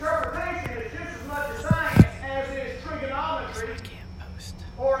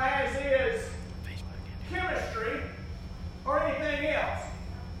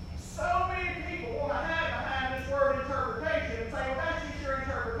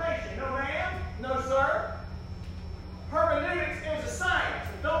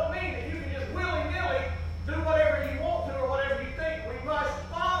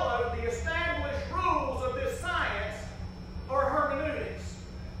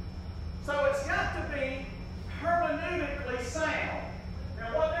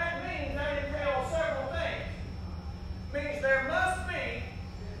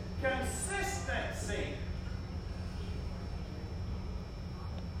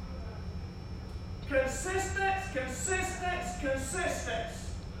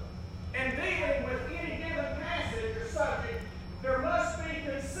Consistence. In dealing with any given passage or subject, there must be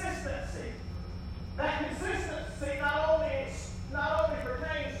consistency. That consistency not only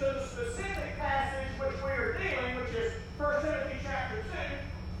pertains to the specific passage which we are dealing, which is 1 Timothy chapter 2,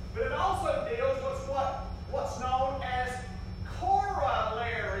 but it also deals with what's known as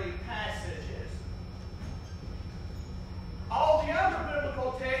corollary passages. All the other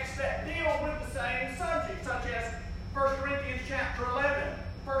biblical texts that deal with the same subject, such as 1 Corinthians chapter 11,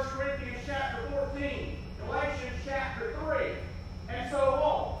 1 Corinthians chapter 14, Galatians chapter 3, and so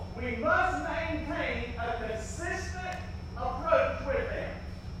on. We must maintain a consistent approach with them.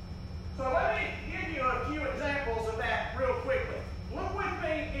 So let me give you a few examples of that real quickly. Look with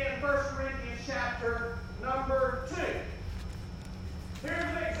me in 1 Corinthians chapter number 2. Here's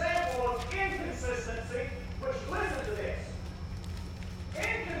an example of inconsistency, which, listen to this.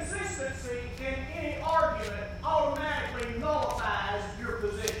 Inconsistency in any argument automatically nullifies your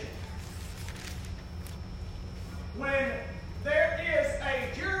position. When there is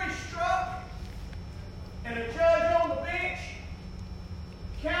a jury struck and a judge on the bench,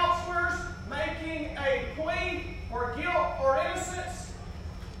 counselors making a plea for guilt or innocence,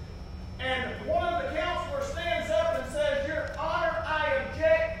 and one of the counselors stands up and says, "Your Honor, I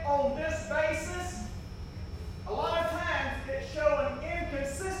object on this basis," a lot of times it's showing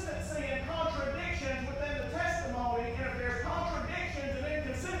inconsistency and contradictions within the testimony, and if there's contradictions and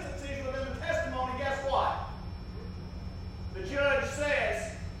inconsistencies within the testimony, guess what? The judge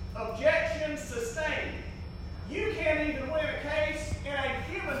says, "Objection sustained." You can't even win a case in a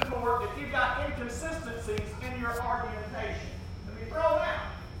human court if you've got inconsistencies in your argumentation. Let me throw it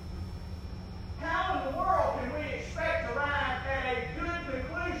out. How in the world can we expect to arrive at a good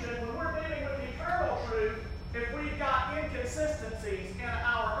conclusion when we're dealing with eternal truth if we've got inconsistencies in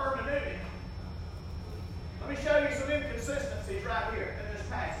our hermeneutic? Let me show you some inconsistencies right here in this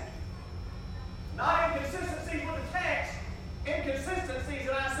passage. Not inconsistencies with the text, inconsistencies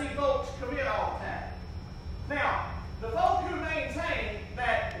that I see folks commit all the time. Now, the folk who maintain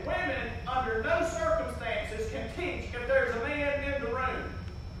that women under no circumstances can teach if there's a man in the room.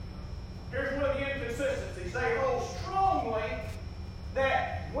 Here's one of the inconsistencies. They hold strongly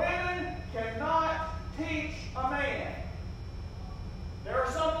that women cannot teach a man. There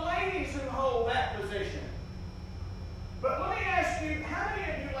are some ladies who hold that position. But let me ask you, how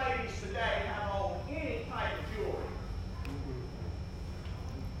many of you ladies today have on any type of jewelry?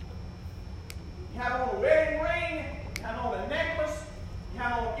 You have on a wedding ring, you have on a necklace, you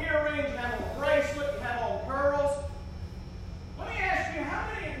have on earrings, you have on a bracelet, you have on pearls. Let me ask you, how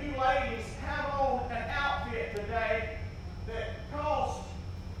many of you ladies have on an outfit today that costs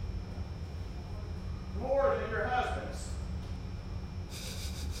more than your husband's?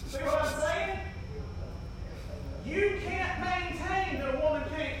 See what I'm saying? You can't maintain that a woman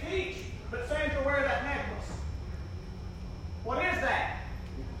can't teach, but Sandra wear that necklace. What is that?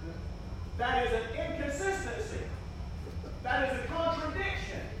 That is an inconsistency. That is a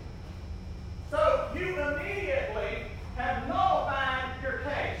contradiction. So you immediately have nullified your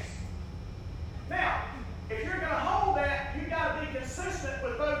case. Now, if you're going to hold that, you've got to be consistent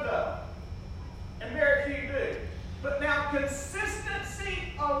with both of them. And very few do. But now,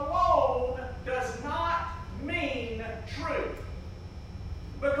 consistency alone does not mean truth.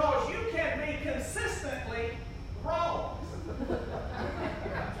 Because you can be consistently wrong.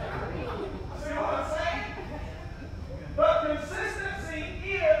 See what I'm saying? But consistency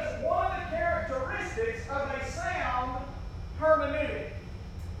is one of the characteristics of a sound hermeneutic.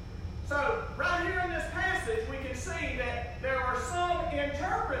 So, right here in this passage, we can see that there are some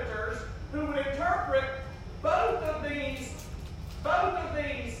interpreters who would interpret both of these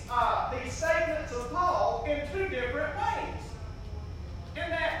statements of Paul in two different ways.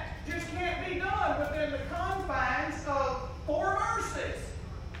 And that just can't be done within the confines of 4 verses.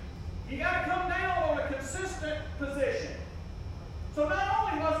 You got to come down on a consistent position. So not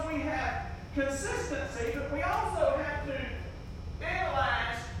only must we have consistency, but we also have to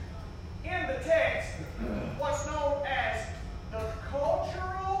analyze in the text what's known as the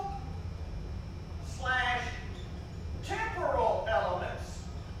cultural / temporal elements,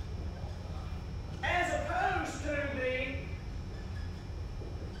 as opposed to the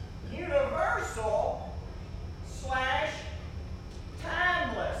universal /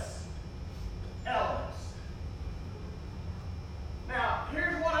 timeless elements. Now,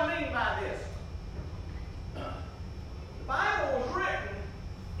 here's what I mean by this. The Bible was written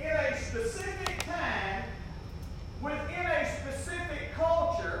in a specific time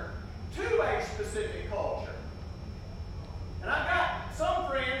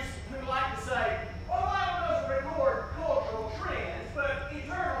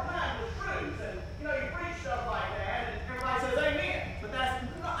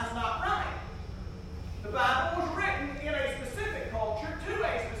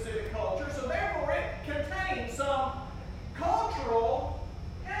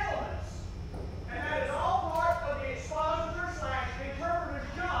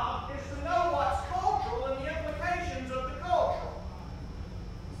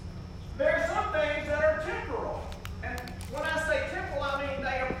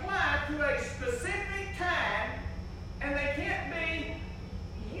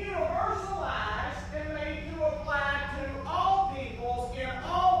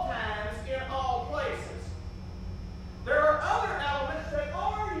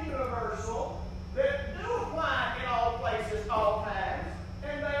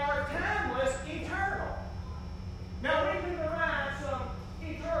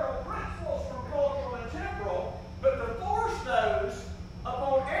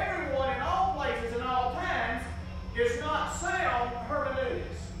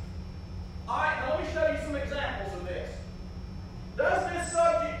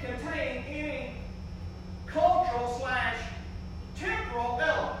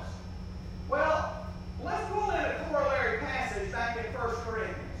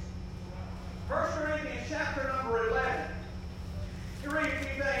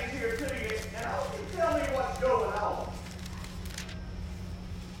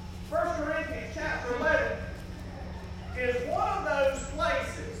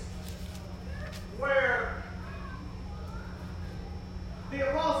the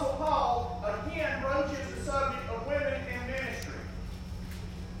Apostle Paul again broaches the subject of women in ministry.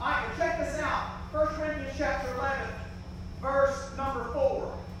 All right, well, check this out. 1 Corinthians chapter 11, verse number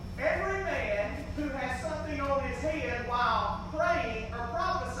 4. Every man who has something on his head while praying or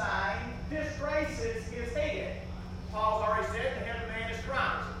prophesying disgraces his head. Paul's already said the head of man is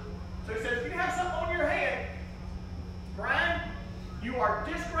Christ. So he says, if you have something on your head, Brian, you are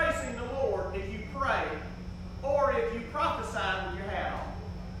disgracing the Lord if you pray or if you prophesy with your hat on.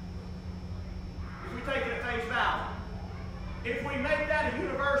 If we take it at face value. If we make that a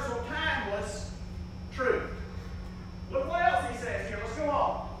universal, timeless truth. Look what else he says here. Let's go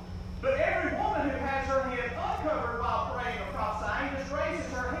on. But every woman who has her head uncovered while praying or prophesying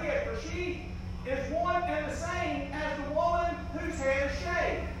disgraces her head, for she is one and the same as the woman whose head is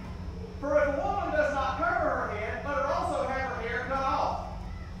shaved. For if a woman does not cover her head, let her also have her hair cut off.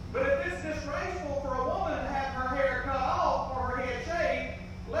 But if it's disgraceful for a woman to have her hair cut off or her head shaved,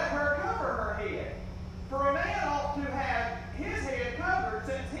 let her cover her head. For a man ought to have his head covered,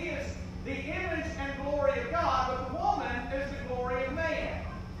 since he is the image and glory of God, but the woman is the glory of man.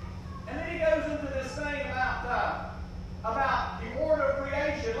 And then he goes into this thing about the order of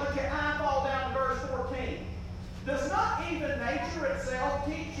creation. Let your eye fall down to verse 14. Does not even nature itself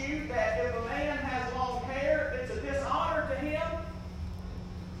teach you that if a man has long hair, it's a dishonor to him?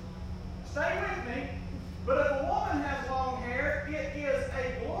 Stay with me. But if a woman has long hair, it is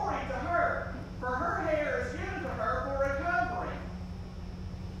a glory to her, for her hair is given to her for a covering.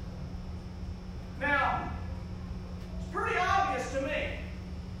 Now, it's pretty obvious to me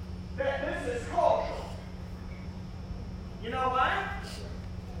that this is cultural. You know why?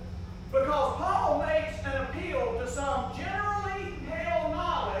 Because Paul makes an appeal to some generally held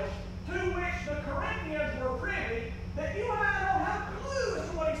knowledge to which the Corinthians were privy that you and I don't have a clue as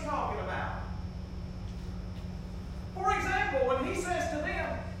to what he's talking about. For example, when he says to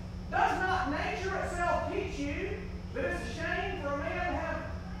them, does not nature itself teach you that it's a shame for a man to have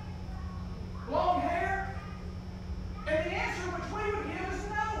long hair? And the answer which we would give is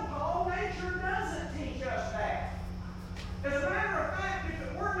no, Paul. Nature doesn't teach us that. As a matter of fact, if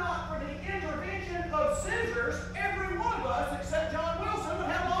it were not for the intervention of scissors, every one of us, except John Wilson, would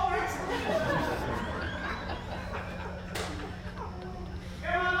have long hair.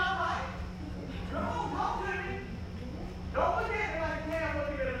 Am I not right? Come on, talk to me. Don't look at me like a cam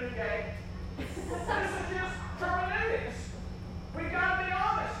looking at a new game. This is just hermeneutics. We've got to be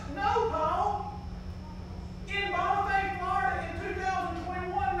honest. No, Paul. In Bonifay, Florida, in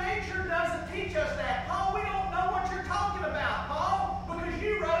 2021, nature doesn't teach us that. Paul, we don't know what you're talking about, Paul, because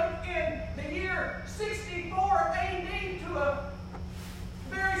you wrote in the year 64 AD to a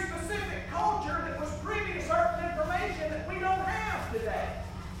very specific culture that was privy to certain information that we don't have today.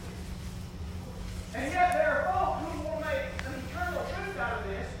 And yet there are folks who want to make an eternal truth out of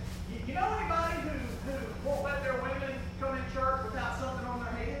this. You know anybody who won't let their women come in church without something on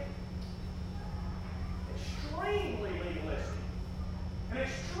their head? Extremely legalistic. An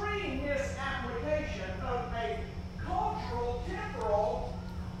extreme misapplication of a cultural, temporal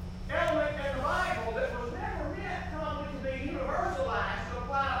element in the Bible that was never meant probably to be universalized, to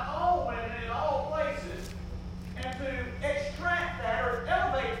apply to all women in all places, and to extract that or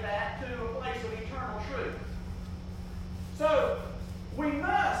elevate that to a place of eternal truth. So, we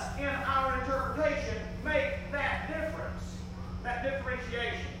must, in our interpretation, make that difference, that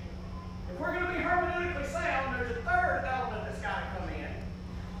differentiation. If we're going to be hermeneutically sound, there's a third element that's got to come in.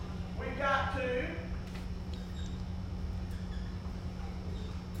 We've got to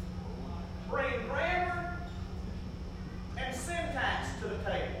bring grammar and syntax to the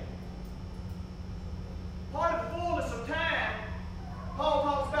table. Part of the fullness of time, Paul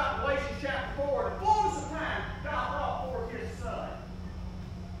talks about in Galatians chapter 4, the fullness of time, God brought forth his Son.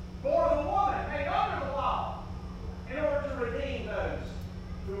 For the woman made under the law in order to redeem those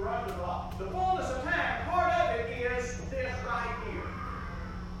who were under the law. The fullness of time, part of it is this right here.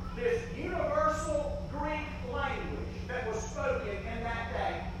 This universal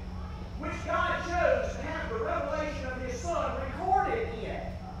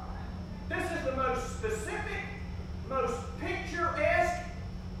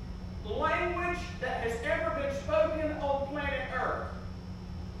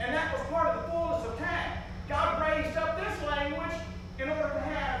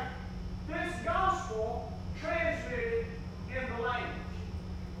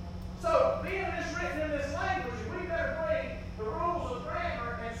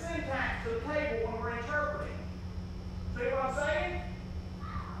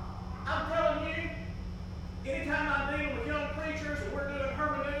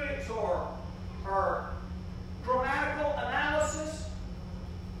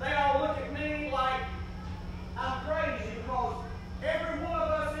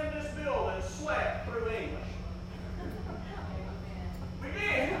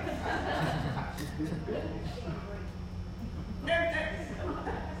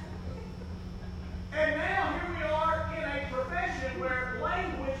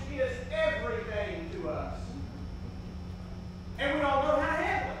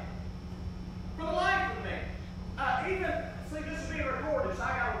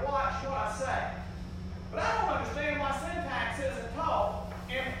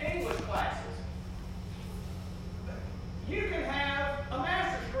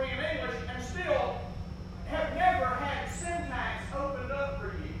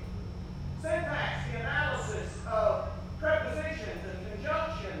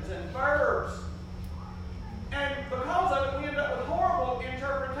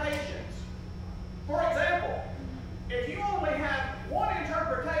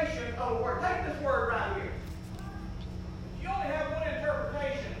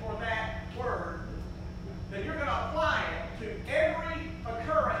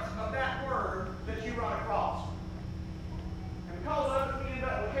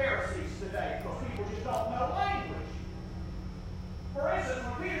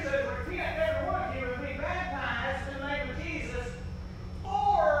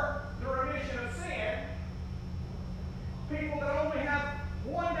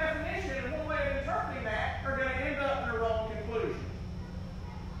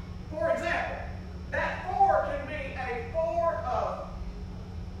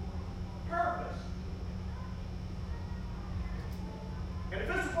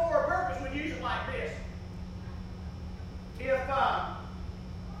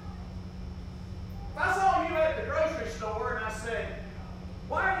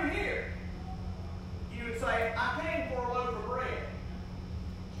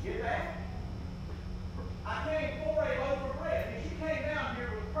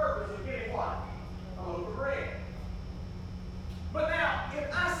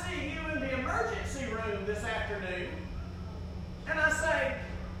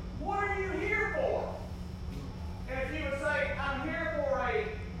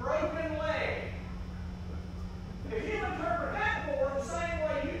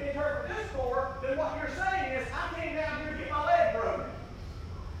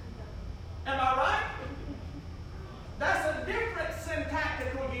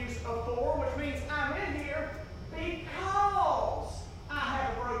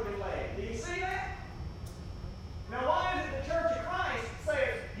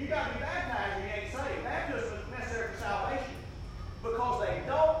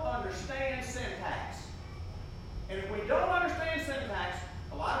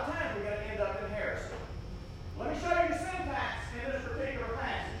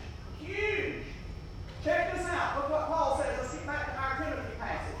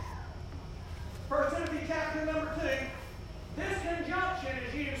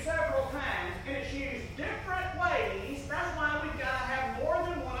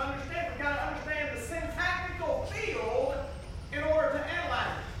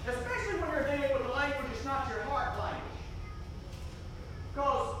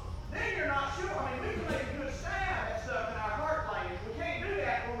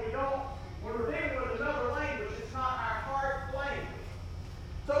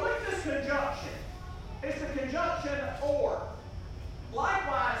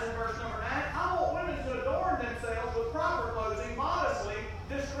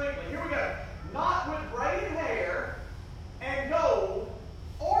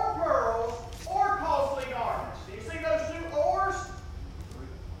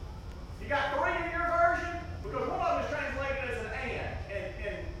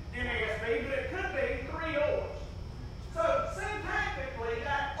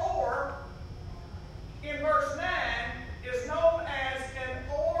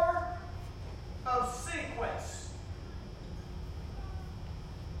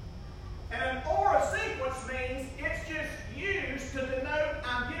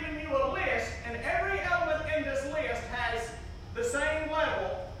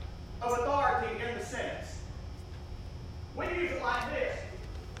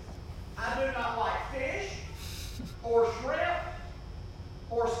or shrimp,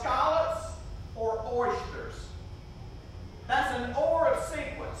 or scallops, or oysters. That's an or of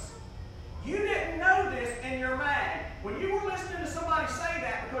sequence. You didn't know this in your mind. When you were listening to somebody say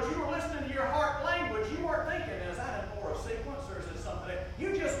that because you were listening to your heart language, you weren't thinking, is that an or of sequence or is it something?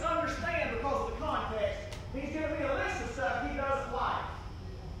 You just understand because of the context. He's giving me a list of stuff he doesn't like.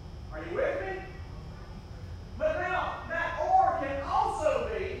 Are you with me? But now, that or can also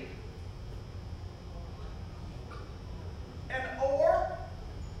be an or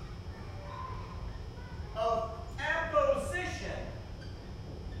of apposition.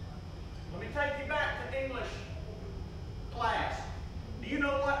 Let me take you back to English class. Do you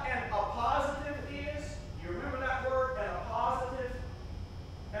know what an appositive is? Do you remember that word, an appositive?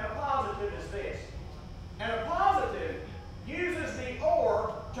 An appositive is this. An appositive uses the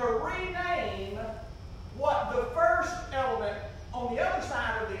or to rename what the first element on the other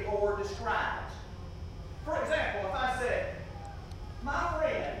side of the or describes. For example, if I said, my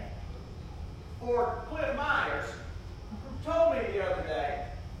friend, or Cliff Myers, told me the other day,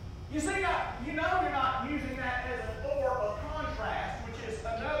 you see, you know you're not using that as an or of contrast, which is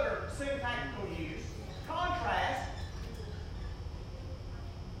another syntactical use. Contrast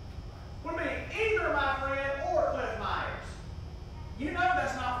would be either my friend or Cliff Myers. You know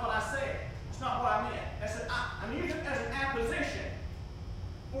that's not what I said. It's not what I meant. I'm using it as an apposition.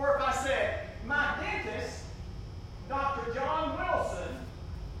 Or if I said, my dentist, Dr. John Wilson,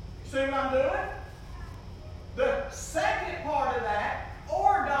 see what I'm doing? The second part of that,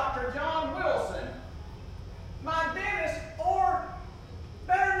 or Dr. John Wilson, my dentist, or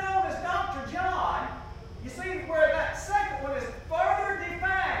better known as Dr. John, you see where that second one is further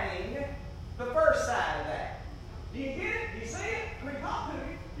defining the first side of that. Do you get it? Do you see it? I mean, talk to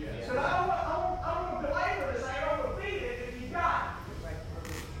me. Yes. So I don't want to belabor this. I don't want to beat it if you got it.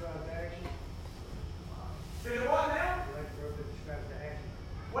 Is it what now?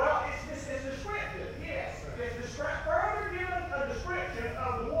 Well, it's descriptive, yes. It's further giving a description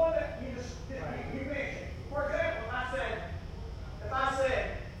of the one that you mentioned. For example, if I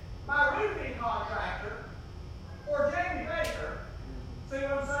said, my roofing contractor, or Jamie Baker, see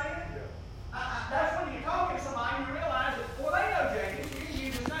what I'm saying? Yeah. That's when you're talking to somebody and you realize that, well, they know Jamie, so you can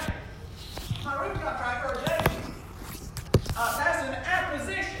use his name. My roofing contractor, or Jamie. That's an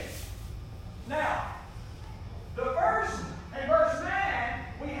apposition. Now, the verse, in verse 9,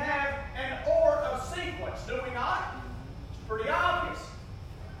 we have an or of sequence, do we not? It's pretty obvious.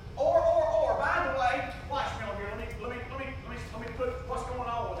 Or. By the way, watch me over here. Let me put what's going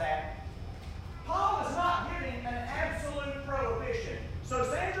on with that. Paul is not giving an absolute prohibition. So,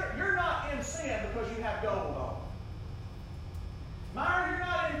 Sandra, you're not in sin because you have gold on. Myra, you're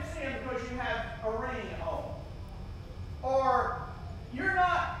not in sin because you have a ring on. Or, you're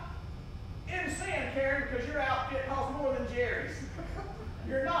not in sin, Karen, because your outfit costs more than Jerry's.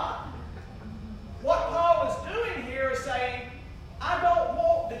 You're not. What Paul is doing here is saying, I don't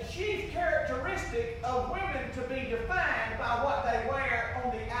want the chief characteristic of women to be defined by what they wear on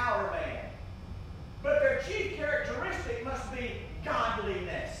the outer man. But their chief characteristic must be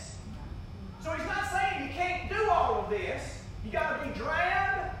godliness. So he's not saying you can't do all of this. You got to be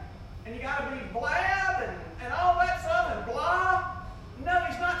drab, and you got to be blab, and all that stuff, and blah. No,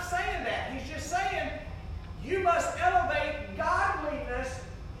 he's not saying that. He's just saying you must elevate godliness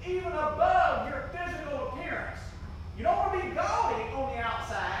even above your physical appearance. You don't want to be gaudy on the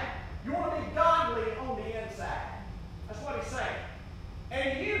outside. You want to be godly on the inside. That's what he's saying.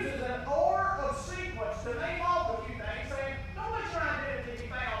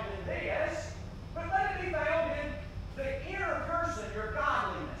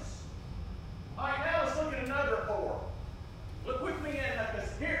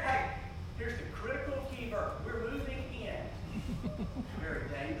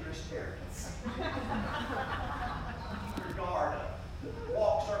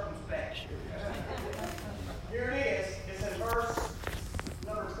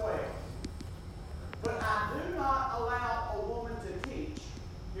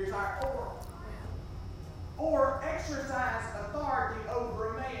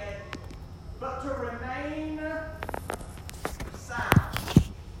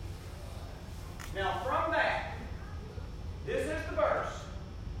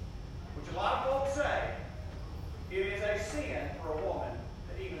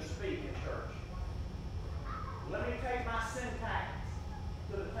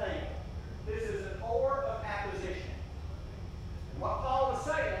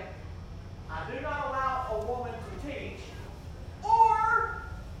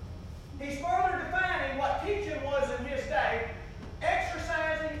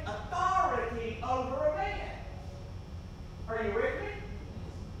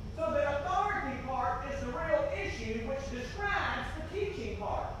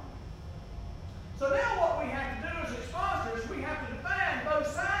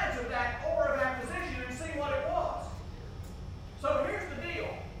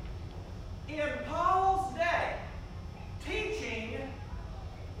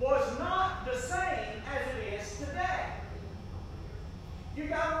 You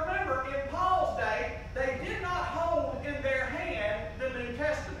got to remember, in Paul's day, they did not hold in their hand the New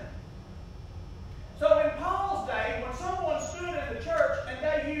Testament. So in Paul's day, when someone stood in the church and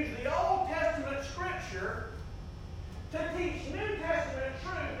they used the Old Testament Scripture to teach New Testament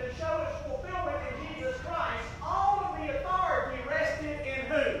truth and show its fulfillment in Jesus Christ, all of the authority rested in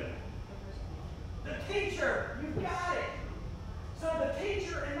who? The teacher. You got it. So the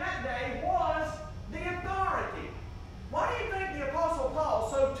teacher in that day was the authority. Why do you think the Apostle Paul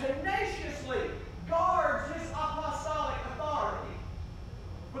so tenaciously guards his apostolic authority?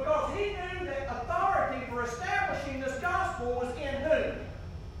 Because he knew that authority for establishing this gospel was in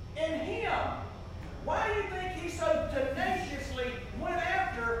who? In him. Why do you think he so tenaciously went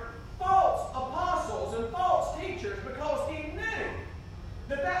after false apostles and false teachers? Because he knew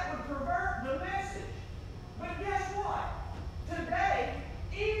that that would pervert the message. But guess what? Today,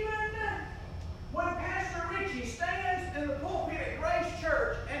 even when Pastor Richie stands in the pulpit at Grace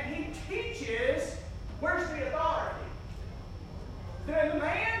Church and he teaches, where's the authority? To the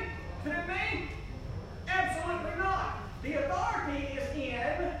man? To me? Absolutely not. The authority is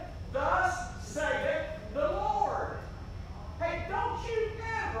in, thus saith the Lord. Hey, don't you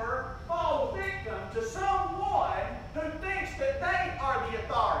ever fall victim to someone who thinks that they are the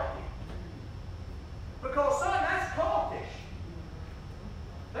authority. Because, son, that's cultish.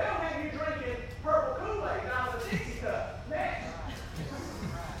 They'll have you drinking purple Kool-Aid out of the Dixie cup. Next.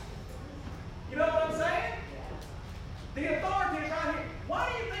 You know what I'm saying? The authority is right here. Why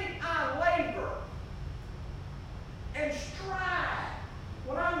do you think I labor and strive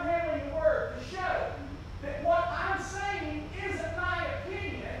when I'm handling the word to show that what I'm saying isn't my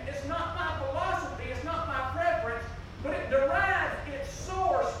opinion, it's not my philosophy, it's not my preference, but it derives its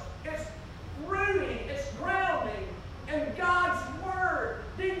source, its rooting, its grounding in God's word.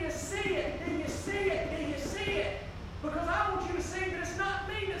 Do you see it? Do you see it? Do you see it? Because I want you to see that it's not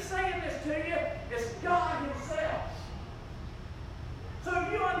me that's saying this to you, it's God himself. So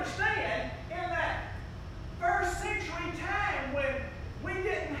you understand, in that first century time when we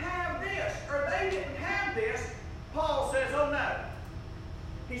didn't have this, or they didn't have this, Paul says, oh no.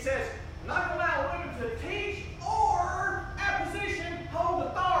 He says, I'm not going to allow women to teach or, apposition, hold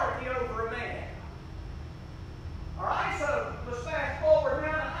authority over a man. All right, so let's fast forward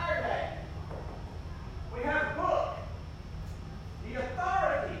now to our day. We have a book. The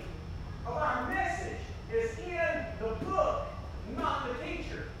authority of our message is in the book, not the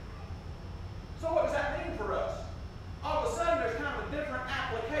teacher. So what does that mean for us? All of a sudden there's kind of a different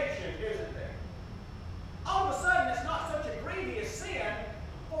application, isn't there? All of a sudden it's not such a grievous sin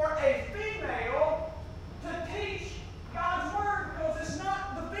for a female to teach God's word, because it's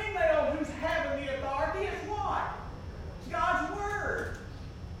not the female who's having the authority, it's what? It's God's word.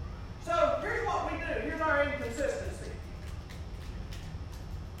 So here's what we do. Here's our inconsistency.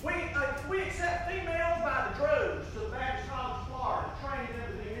 We accept females by the droves to the Baptist College of Florida, training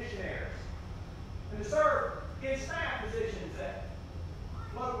them to be missionaries and to serve in staff positions at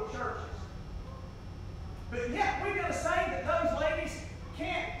local churches. But yet we're going to say that those ladies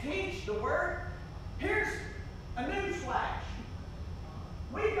can't teach the word. Here's a news flash.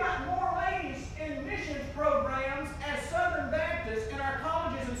 We've got more ladies in missions programs as Southern Baptists in our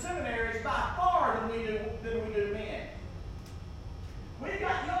colleges and seminaries by far than we do men. We've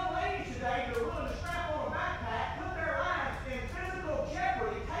got young ladies today that are willing to strap on a backpack, put their lives in physical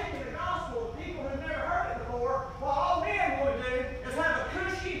jeopardy, taking the gospel to people who've never heard it before, while all men want to do is have a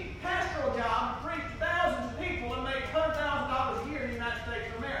cushy pastoral job and preach to thousands of people and make $100,000 a year in the United States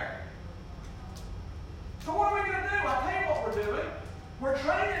of America.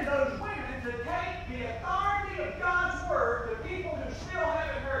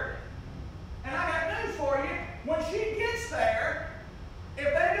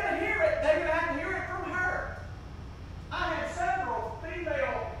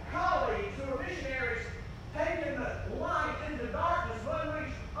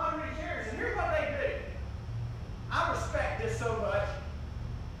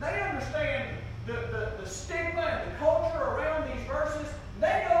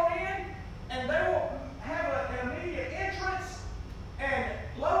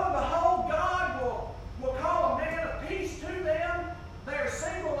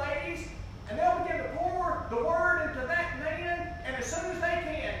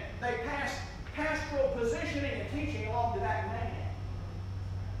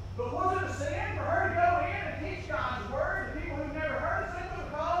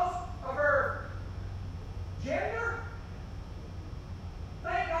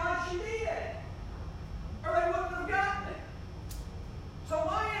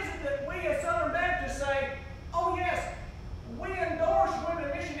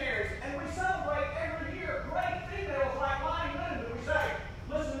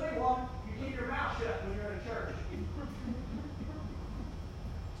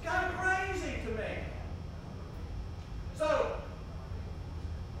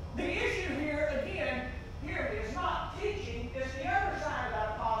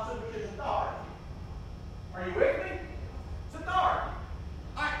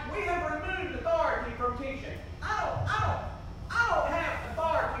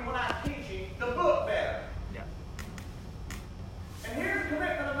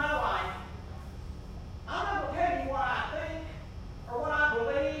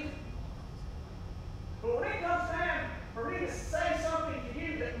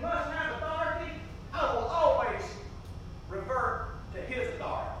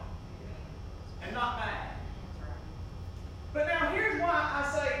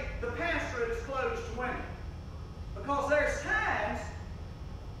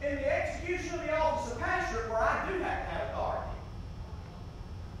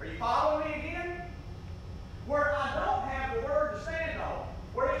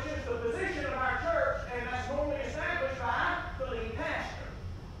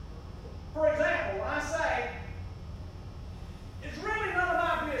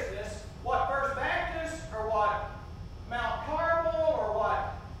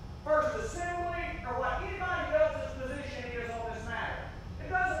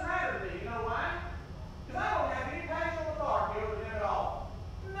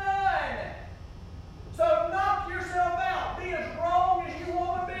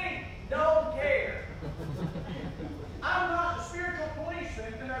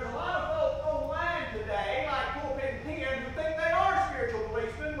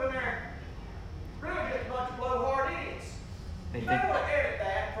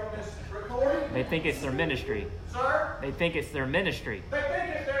 think it's their ministry. Sir? They think it's their ministry. They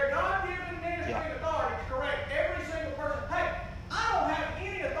think it's their God-given ministry and authority to correct every single person. Hey, I don't have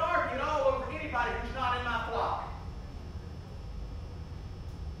any authority at all over anybody who's not in my flock.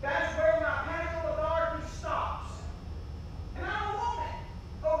 That's where my pastoral authority stops. And I don't want it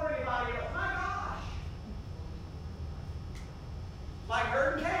over anybody else. My gosh. Like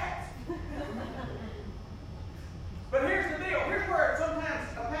herding cats. But here's the deal. Here's where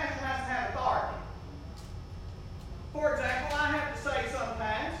sometimes a pastor has to have authority. For example, I have to say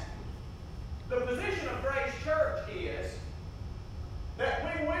sometimes, the position of Grace Church is that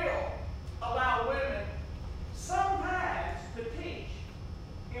we will allow women sometimes to teach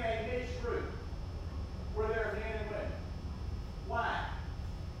in a mixed group where there are men and women. Why?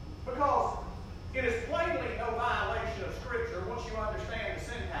 Because it is plainly no violation of Scripture once you understand the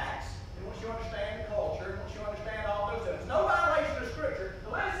syntax, and once you understand the culture, and once you understand all those things. No violation of Scripture. The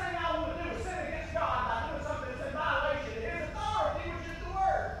last thing I want to do is sin against God by doing something that's in violation of His authority, which is the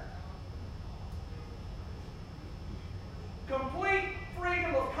Word. Complete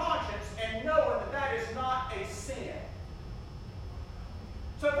freedom of conscience and knowing that that is not a sin.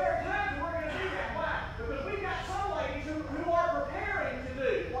 So there are times when we're going to do that. Why? Because we've got some ladies who are preparing to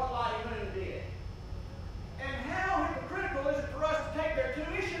do what Lottie Moon did. And how hypocritical is it for us to take their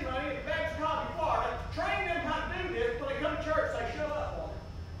tuition money at Baptist College, Florida, train them how to do this, when they come to church, they shut up on it?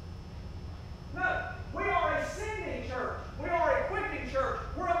 No. We are a sending church. We are a equipping church.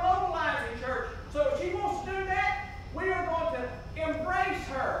 We're a mobilizing church. So if she wants to do that, we are going to embrace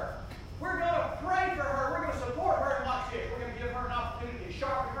her. We're going to pray for her. We're going to support her. And watch this. We're going to give her an opportunity to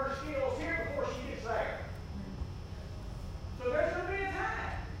sharpen her skills here before she gets there. So there's going to be a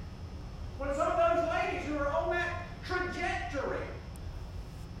time when some of those ladies who are on that trajectory,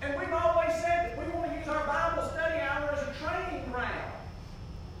 and we've always said that we want to use our Bible study hour as a training ground.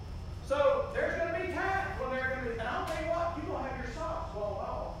 So there's going to be times when they're going to be, and I'll tell you what, you're going to have your socks blown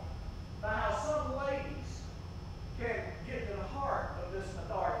off by how some ladies can get to the heart of this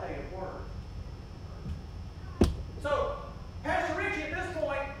authoritative word. So, Pastor Richie at this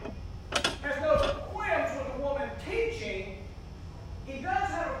point has no qualms with a woman teaching. He does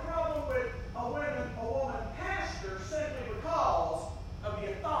have a problem with a woman pastor simply because of the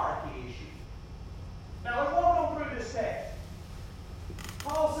authority issue. Now let's walk on through this text.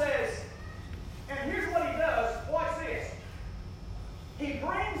 Paul says, and here's what he does. Watch this. He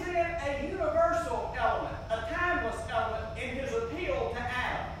brings in a universal element, a timeless element in his appeal to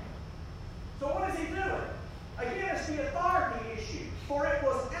Adam. So what is he doing? Again, it's the authority issue. For it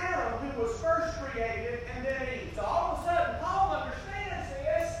was Adam who was first created and then Eve. So all of a sudden, Paul understands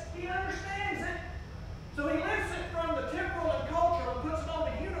this. He understands it. So he lifts it from the temporal and cultural and puts it on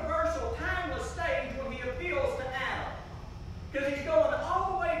the universal, timeless stage when he appeals to Adam. Because he's going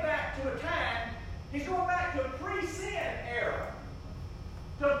all the way back to a time, he's going back to a pre-sin era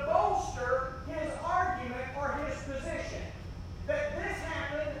to bolster his argument or his position. That this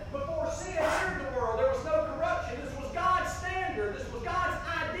happened before sin entered the world. There was no corruption. This was God's standard. This was God's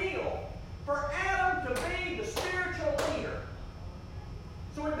ideal for Adam to be the spiritual leader.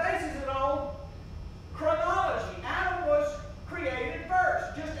 So he bases it on chronology. Adam was created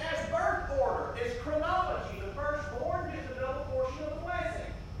first, just as birth order is chronology. The firstborn gets a double portion of the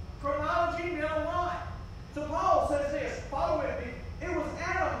blessing. Chronology meant a lot. So Paul says this, follow with me. It was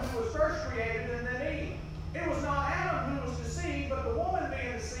Adam who was first created and then Eve. It was not Adam who was deceived, but the woman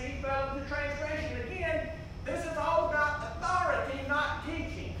being deceived fell into transgression. Again, this is all about authority, not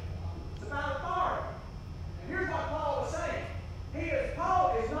teaching. It's about authority. And here's what Paul is saying.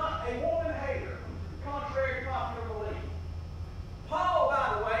 Paul is not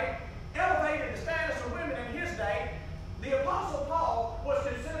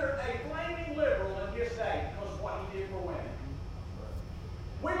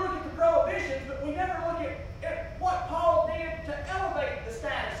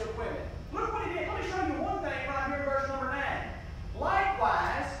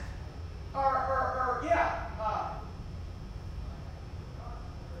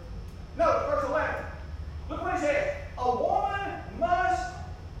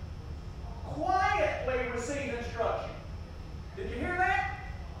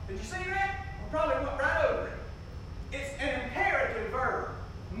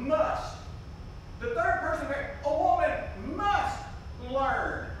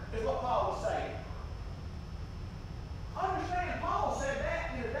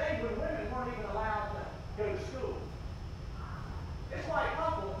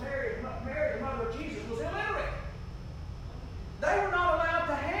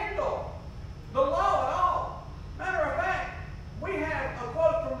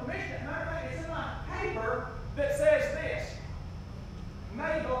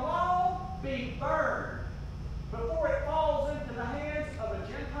may the law be burned before it falls into the hands of a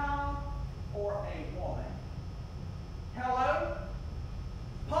Gentile or a woman. Hello?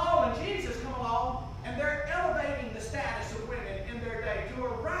 Paul and Jesus come along, and they're elevating the status of women in their day to a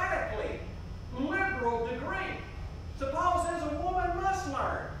radically liberal degree. So Paul says a woman must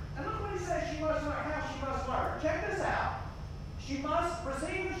learn. And look what he says she must learn, how she must learn. Check this out. She must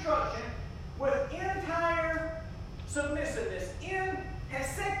receive instruction with entire submissiveness. In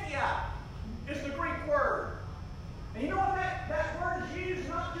hesekia is the Greek word. And you know what that word is used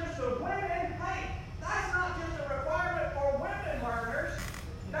not just of women. Hey, that's not just a requirement for women learners.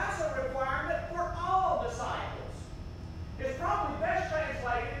 That's a requirement for all disciples. It's probably best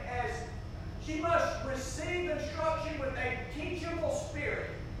translated as she must receive instruction with a teachable spirit.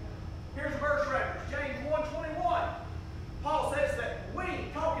 Here's a verse reference, James 1:21. Paul says that we,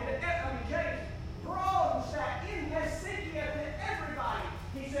 talking to James, broadens that in hesekia to everybody.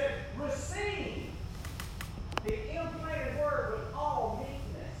 He said, receive the implanted word with all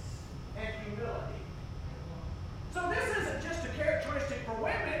meekness and humility. So this isn't just a characteristic for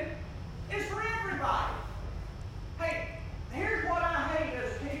women, it's for everybody. Hey, here's what I hate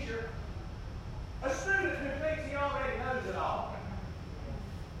as a teacher. A student who thinks he already knows it all.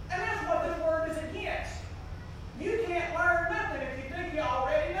 And that's what this word is against. You can't learn nothing if you think you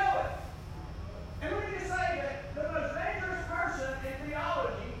already know it. And let me just say that the most dangerous person in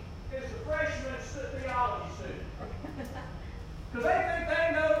theology is the freshman theology student. Because they think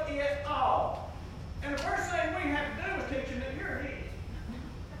they know it all. And the first thing we have to do is teach them that you're an idiot.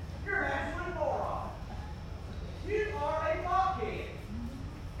 You're an absolute moron. You are a blockhead.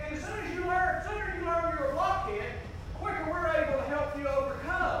 And as soon as you learn, sooner you learn you're a blockhead, quicker we're able to help you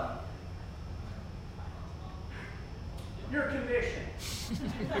overcome your condition.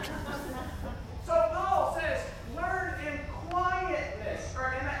 So Paul says, learn in quietness,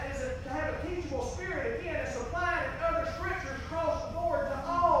 and that is to have a teachable spirit. Again, it's applied in other scriptures across the board to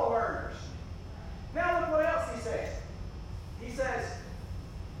all learners. Now look what else he says. He says,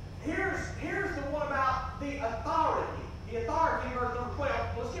 here's the one about the authority. The authority, verse number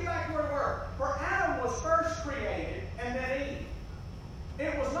 12. Let's get back to where we were. For Adam was first created, and then Eve.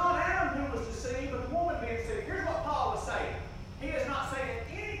 It was not Adam who was deceived, but the woman being deceived. Here's what Paul is saying. He is not saying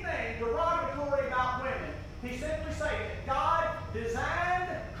anything derogatory about women. He's simply saying that God designed,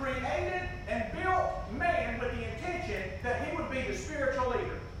 created, and built man with the intention that he would be the spiritual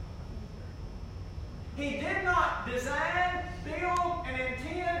leader. He did not design, build, and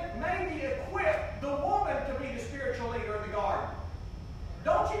intend, maybe equip the woman to be the spiritual leader in the garden.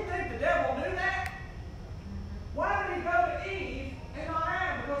 Don't you think the devil knew that? Why did he go to Eve and not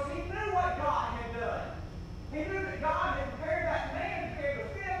Adam? Because he knew what God had done. He knew that God had prepared that man to be able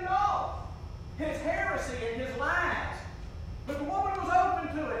to fend off his heresy and his lies. But the woman was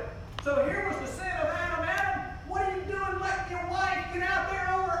open to it. So here was the sin of Adam. Adam, what are you doing letting your wife get out there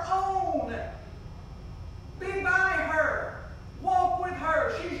on her own? Be by her. Walk with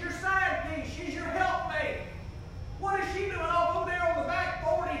her. She's your side piece. She's your helpmate. What is she doing off over there on the back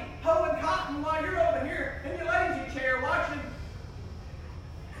 40 hoeing cotton while you're over here in your lazy chair watching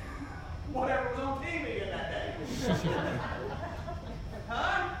whatever was on TV in that day?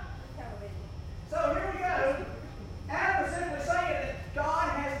 Huh? So here we go. Adam is simply saying that God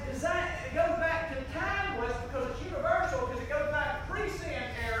has designed, it goes back to timeless because it's universal, because it goes back to pre-sin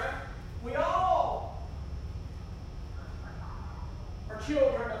era. We all are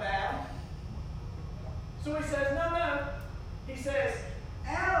children of Adam. So he says, no. He says,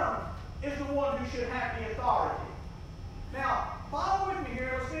 Adam is the one who should have the authority. Now, follow with me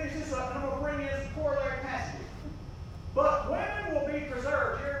here. Let's finish this up, and I'm going to bring in some corollary passages. But women will be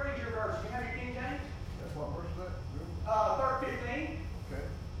preserved. Here, read your verse. You have your King James? That's what verse is that? 15. Okay.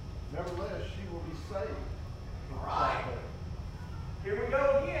 Nevertheless, she will be saved. All right. Here we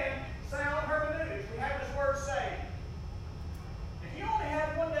go again. Sound hermeneutics. We have this word saved. If you only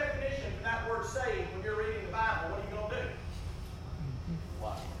have one definition for that word saved when you're reading the Bible, what are you going to do?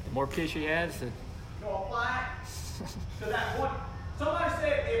 What? The more fish he has, the... You going to apply it to that one? Somebody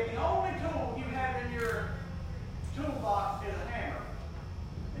said if the only tool you have in your toolbox is a hammer,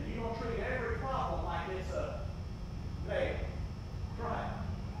 then you're going to treat every problem like it's a nail. Right.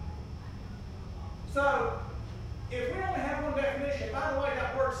 So, if we only have one definition, by the way,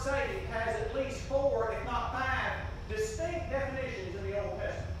 that word saved has at least 4, if not 5, distinct definitions in the Old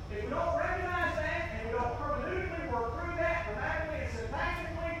Testament. If we don't recognize that and we don't hermeneutically work through that grammatically and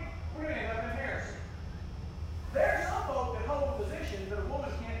syntactically, we're going to end up in heresy. There are some folk that hold the position that a woman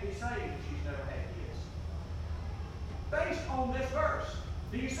can't be saved if she's never had kids. Based on this verse.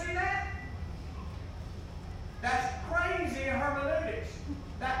 Do you see that? That's crazy hermeneutics.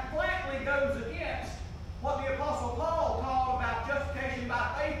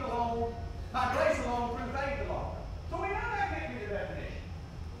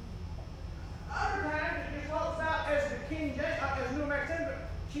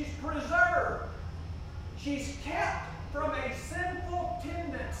 She's preserved. She's kept from a sinful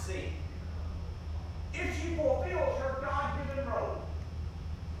tendency if she fulfills her God-given role.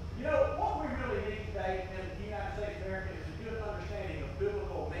 You know, what we really need today in the United States of America is a good understanding of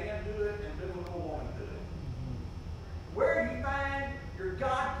biblical manhood and biblical womanhood. Where you find your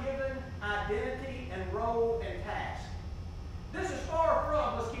God-given identity and role and task. This is far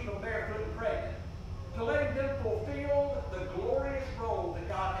from, let's keep them barefoot and pregnant, to letting them fulfill the glorious role that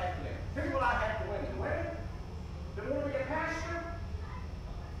God has for them. Here's what I have for women. Women that want to be a pastor,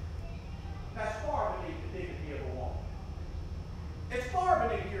 that's far beneath the dignity of a woman. It's far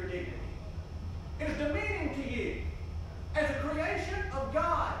beneath your dignity. It is demeaning to you as a creation of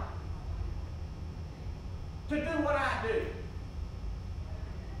God to do what I do.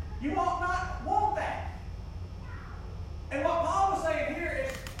 You ought not want that. And what Paul is saying here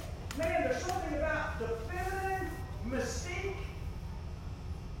is, man, there's something about the feminine mystique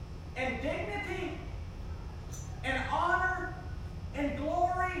and dignity and honor and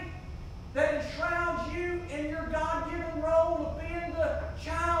glory that enshrouds you in your God-given role of being the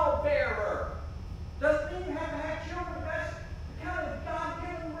child bearer. Doesn't mean you have to have children, but that's the kind of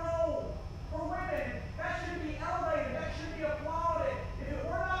God-given role for women. That should be elevated. That should be applauded. If it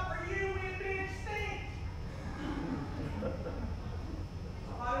were not for you, we'd be extinct.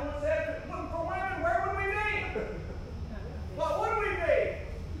 Somebody once said, if it wasn't for women, where would we be? What would we be?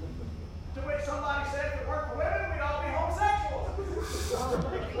 To which somebody said, if it weren't for women, we'd all be homosexuals. Just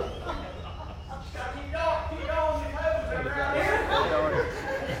got to keep going, your toes around here.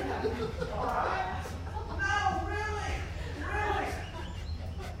 All right? No, really.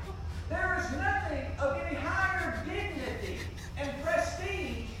 There is nothing of any higher dignity and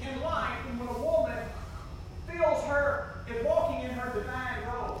prestige in life than when a woman feels her is walking in her divine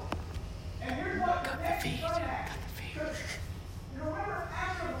role. And here's what the next is going to happen. Because you remember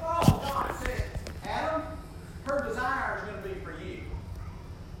after the fall, God said, Adam, her desire is going to be for you.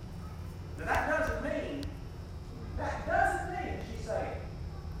 Now that doesn't mean she's saying,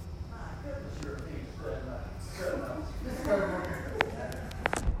 my goodness, you're a piece of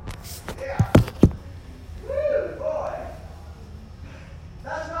yeah. Woo, boy.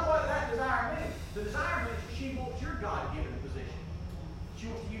 That's not what that desire means. The desire means she wants your God-given position. She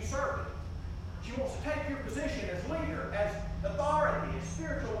wants to usurp it. She wants to take your position as leader, as authority, as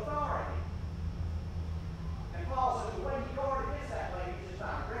spiritual authority. And Paul says the way you guard against that, ladies, is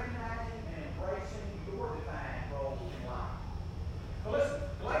by recognizing and embracing your divine role in life. But listen,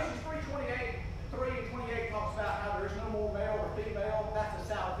 Galatians 3:28 talks about how there is no more male or female. That's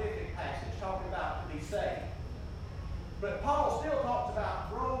a salvific passage talking about to be saved. But Paul still talks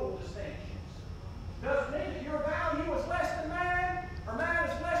about role distinctions. Doesn't mean that your value is less than mine or mine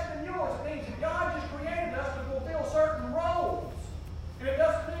is less than yours. It means that God just created us to fulfill certain roles. And it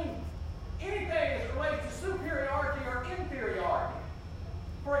doesn't mean anything as it relates to superiority or inferiority.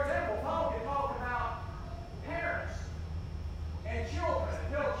 For example, Paul can talk about parents and children.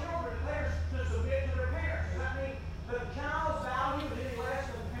 Tell children to submit to their parents. Does that mean that the child's value is any less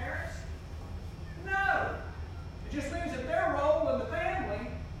than the parents? No. It just means that their role in the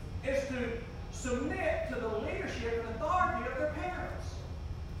family is to submit to the leadership and authority of their parents.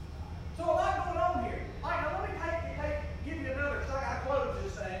 So a lot going on here. All right, now let me give you another, because I got to close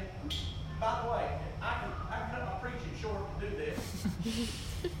this thing. By the way, I can cut my preaching short to do this.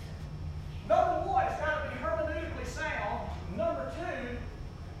 Number one, it's got to be hermeneutically sound. Number two,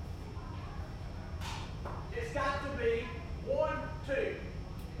 it's got to be 1, 2.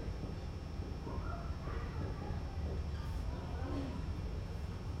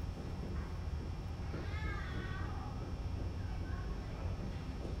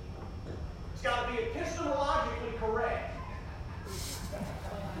 It's got to be epistemologically correct.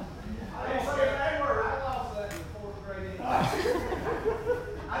 I didn't say a bad word. I lost that in the 4th grade.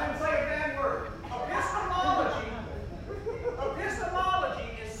 I didn't say a bad word. Epistemology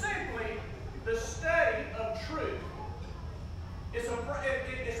is simply the study of truth. It's a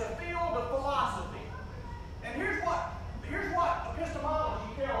field of philosophy. And here's what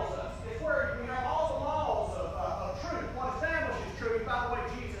epistemology tells us. It's where we have all the laws of truth. What establishes truth, by the way,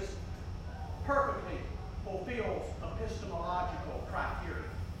 Jesus perfectly fulfills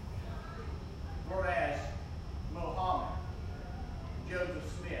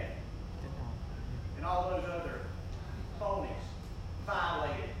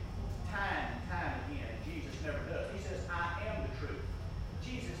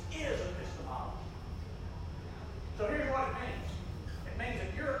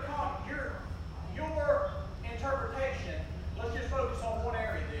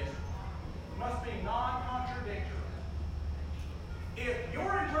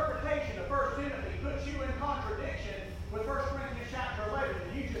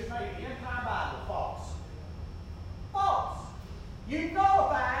You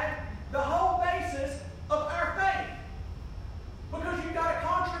nullified the whole basis of our faith because you've got a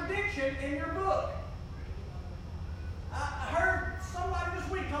contradiction in your book. I heard somebody this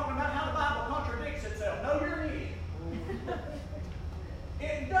week talking about how the Bible contradicts itself. No, you're an idiot.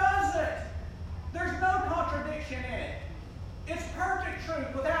 It doesn't. There's no contradiction in it. It's perfect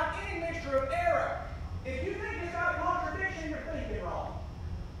truth without any mixture of error. If you think it's got a contradiction, you're thinking wrong.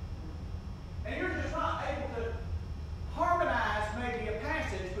 And you're just not able to harmonize maybe a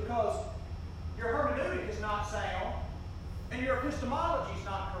passage because your hermeneutic is not sound and your epistemology is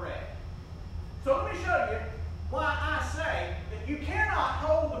not correct. So let me show you why I say that you cannot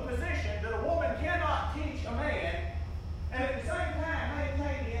hold the position that a woman cannot teach a man and at the same time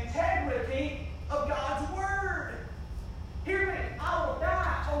maintain the integrity of God's Word. Hear me, I will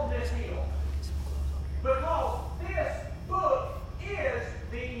die on this hill because this book is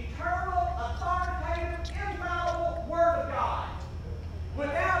the eternal, authoritative, infallible Word of God.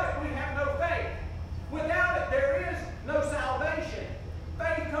 Without it, we have no faith. Without it, there is no salvation.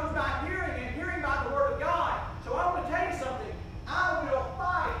 Faith comes by hearing, and hearing by the Word of God. So I want to tell you something. I will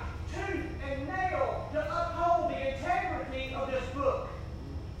fight tooth and nail to uphold the integrity of this book.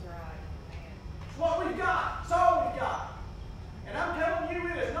 That's right. It's what we've got. It's all we've got. And I'm telling you,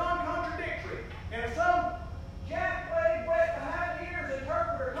 it is non-contradictory. And if some jack-legged, wet-behind-the-ears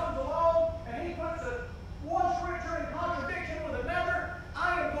interpreter comes along and he puts one scripture in contradiction with another,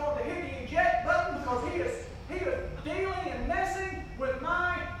 I am going to hit the eject button because he is dealing and messing with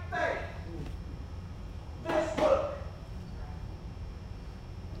my faith. This book.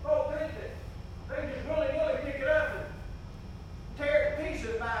 Folks think that they just willy-nilly pick it up and tear it to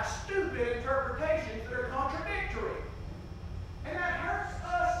pieces by stupid interpretations that are contradictory. And that hurts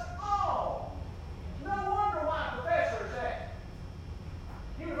us all. No wonder why professors at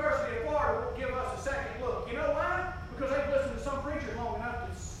University of Florida won't give us a second look. You know why? Because they've listened to some preachers long enough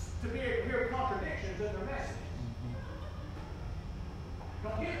to be able to hear contradictions in their message.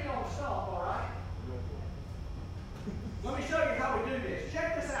 Don't get me on the stump, all right? Let me show you how we do this.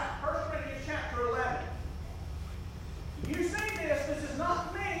 Check this out. 1 Corinthians chapter 11. You see this. This is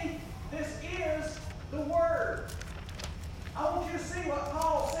not me. This is the Word. I want you to see what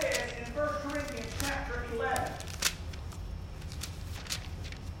Paul says in 1 Corinthians chapter 11.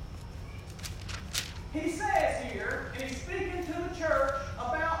 He says here, and he's speaking to the church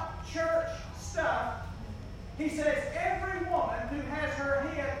about church stuff. He says, every woman who has her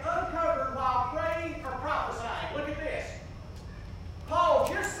head uncovered while praying or prophesying. Look at this. Paul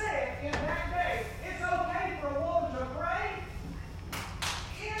just said in that day, it's okay for a woman to pray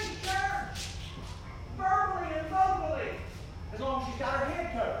in church, verbally and vocally, as long as she's got her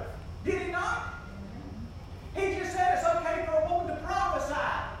head covered. Did he not? He just said it's okay for a woman to prophesy.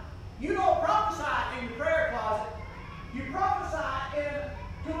 You don't prophesy in your prayer closet. You prophesy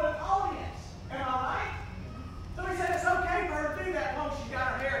to an audience. Am I right? So he said it's okay for her to do that as long as she's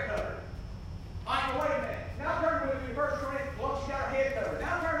got her hair covered. All right, wait a minute. Now turn with me to 1 Corinthians, as long as she's got her head covered.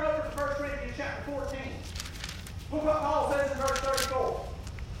 Now turn over to 1 Corinthians chapter 14. Look what Paul says in verse 34.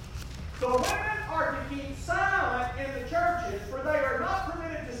 So women are to keep silent in the churches, for they are not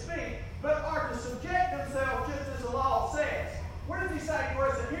permitted to speak, but are to subject themselves just as the law says. Where does he say for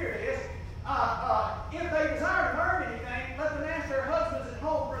us? And here it is. If they desire to learn anything, let them ask their husbands at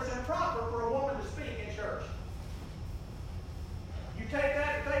home, for it's improper for a woman to speak in church. You take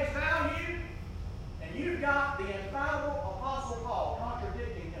that at face value, and you've got the infallible Apostle Paul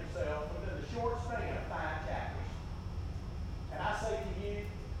contradicting himself within the short span of 5 chapters. And I say to you,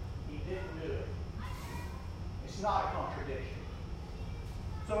 he didn't do it. It's not a contradiction.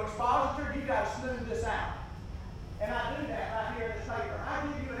 So expositor, you've got to smooth this out. And I do that right here in this paper. I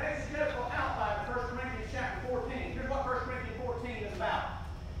give you an exegetical outline of 1 Corinthians chapter 14. Here's what 1 Corinthians 14 is about.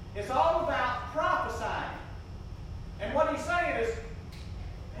 It's all about prophesying. And what he's saying is,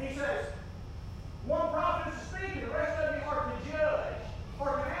 he says, one prophet is to speak and the rest of you are to judge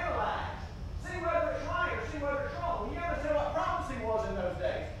or to analyze. See whether it's right or see whether it's wrong. Well, you understand what prophecy was in those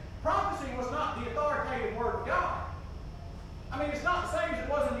days. Prophecy was not the authoritative Word of God. I mean, it's not the same as it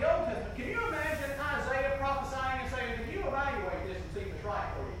was in the Old Testament. Can you imagine Isaiah prophesying and saying, "Can you evaluate this and see if it's right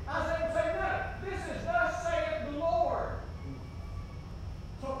for you?" Isaiah would say, "No, this is thus saith the Lord."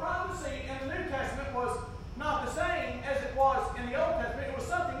 So prophecy in the New Testament was not the same as it was in the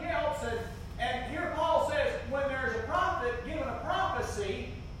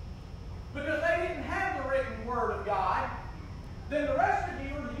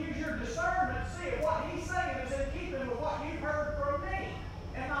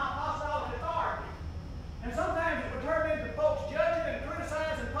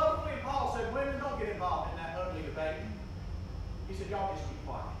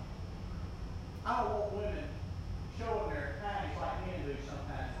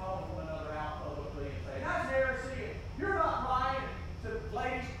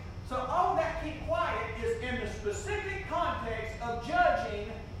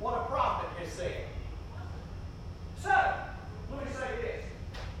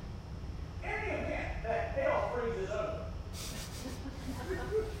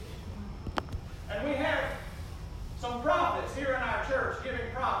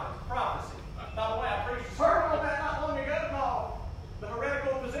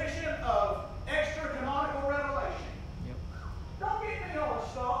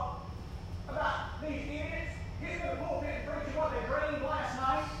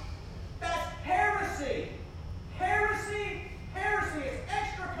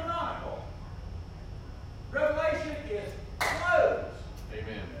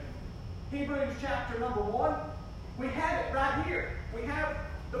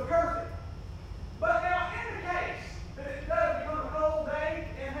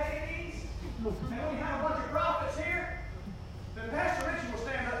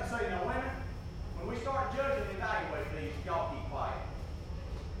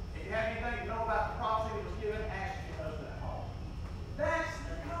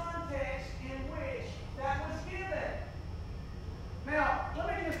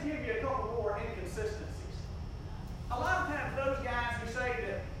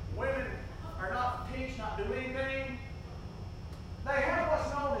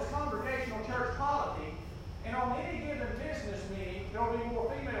there'll be more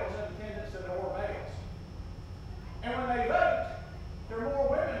females